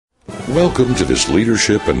Welcome to this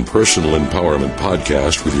leadership and personal empowerment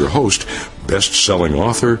podcast with your host, best-selling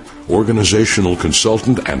author, organizational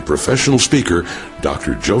consultant, and professional speaker,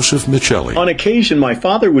 Dr. Joseph Michelli. On occasion, my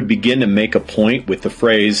father would begin to make a point with the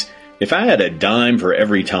phrase, "If I had a dime for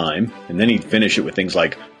every time," and then he'd finish it with things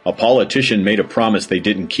like, "A politician made a promise they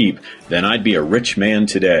didn't keep, then I'd be a rich man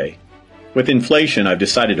today." With inflation, I've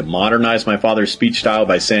decided to modernize my father's speech style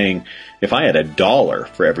by saying, if I had $1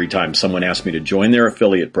 for every time someone asked me to join their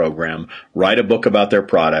affiliate program, write a book about their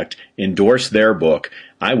product, endorse their book,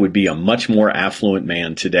 I would be a much more affluent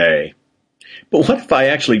man today. But what if I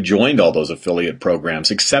actually joined all those affiliate programs,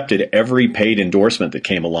 accepted every paid endorsement that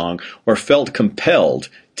came along, or felt compelled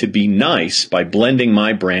to be nice by blending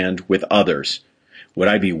my brand with others? Would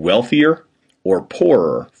I be wealthier or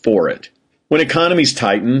poorer for it? When economies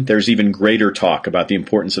tighten, there's even greater talk about the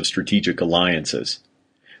importance of strategic alliances.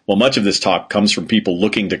 While much of this talk comes from people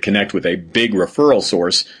looking to connect with a big referral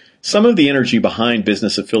source, some of the energy behind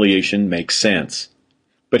business affiliation makes sense.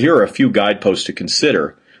 But here are a few guideposts to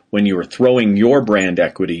consider when you are throwing your brand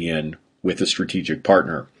equity in with a strategic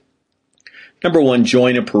partner. Number 1,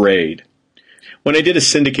 join a parade. When I did a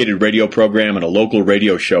syndicated radio program and a local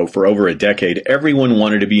radio show for over a decade, everyone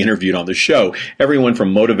wanted to be interviewed on the show. Everyone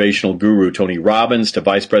from motivational guru Tony Robbins to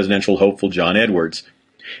vice presidential hopeful John Edwards.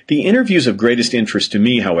 The interviews of greatest interest to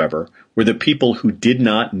me, however, were the people who did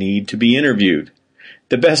not need to be interviewed.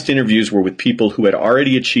 The best interviews were with people who had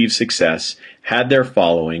already achieved success, had their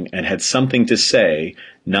following, and had something to say,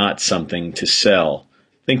 not something to sell.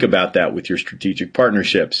 Think about that with your strategic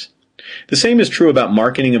partnerships. The same is true about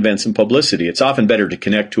marketing events and publicity. It's often better to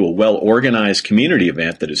connect to a well-organized community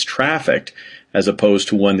event that is trafficked as opposed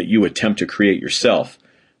to one that you attempt to create yourself.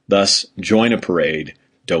 Thus, join a parade,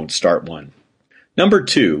 don't start one. Number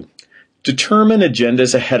 2, determine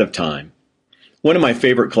agendas ahead of time. One of my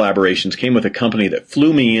favorite collaborations came with a company that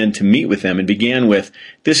flew me in to meet with them and began with,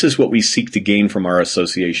 "This is what we seek to gain from our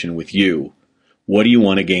association with you. What do you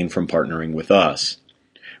want to gain from partnering with us?"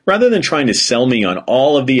 Rather than trying to sell me on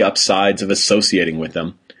all of the upsides of associating with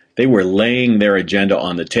them, they were laying their agenda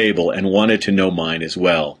on the table and wanted to know mine as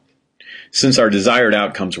well. Since our desired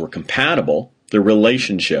outcomes were compatible, the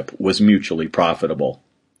relationship was mutually profitable.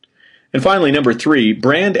 And finally, number 3,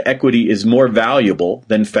 brand equity is more valuable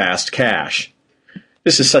than fast cash.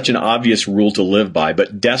 This is such an obvious rule to live by,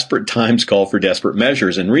 but desperate times call for desperate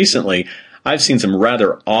measures, and recently I've seen some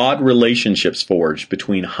rather odd relationships forged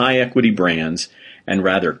between high equity brands and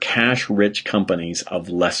rather cash-rich companies of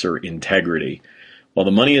lesser integrity. While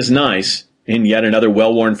the money is nice, in yet another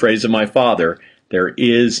well-worn phrase of my father, there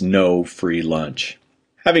is no free lunch.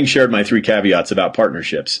 Having shared my 3 caveats about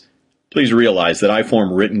partnerships, please realize that I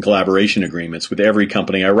form written collaboration agreements with every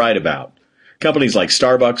company I write about. Companies like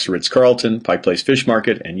Starbucks, Ritz-Carlton, Pike Place Fish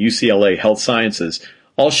Market, and UCLA Health Sciences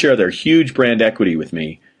all share their huge brand equity with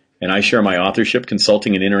me, and I share my authorship,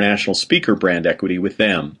 consulting, and international speaker brand equity with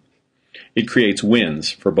them. It creates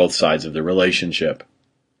wins for both sides of the relationship.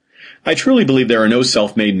 I truly believe there are no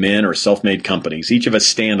self-made men or self-made companies. Each of us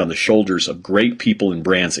stand on the shoulders of great people and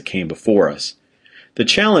brands that came before us. The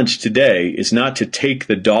challenge today is not to take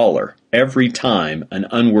the dollar every time an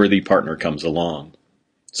unworthy partner comes along.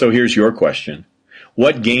 So here's your question.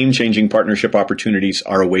 What game-changing partnership opportunities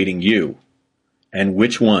are awaiting you? And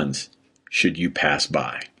which ones should you pass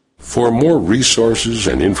by? For more resources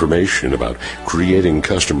and information about creating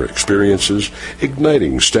customer experiences,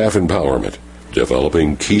 igniting staff empowerment,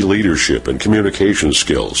 developing key leadership and communication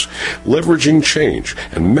skills, leveraging change,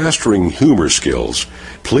 and mastering humor skills,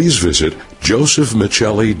 please visit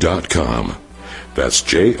josephmichelli.com. That's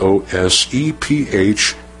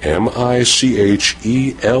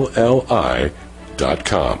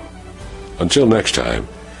JosephMichelli.com. Until next time,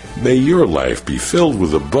 may your life be filled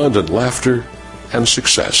with abundant laughter and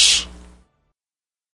success.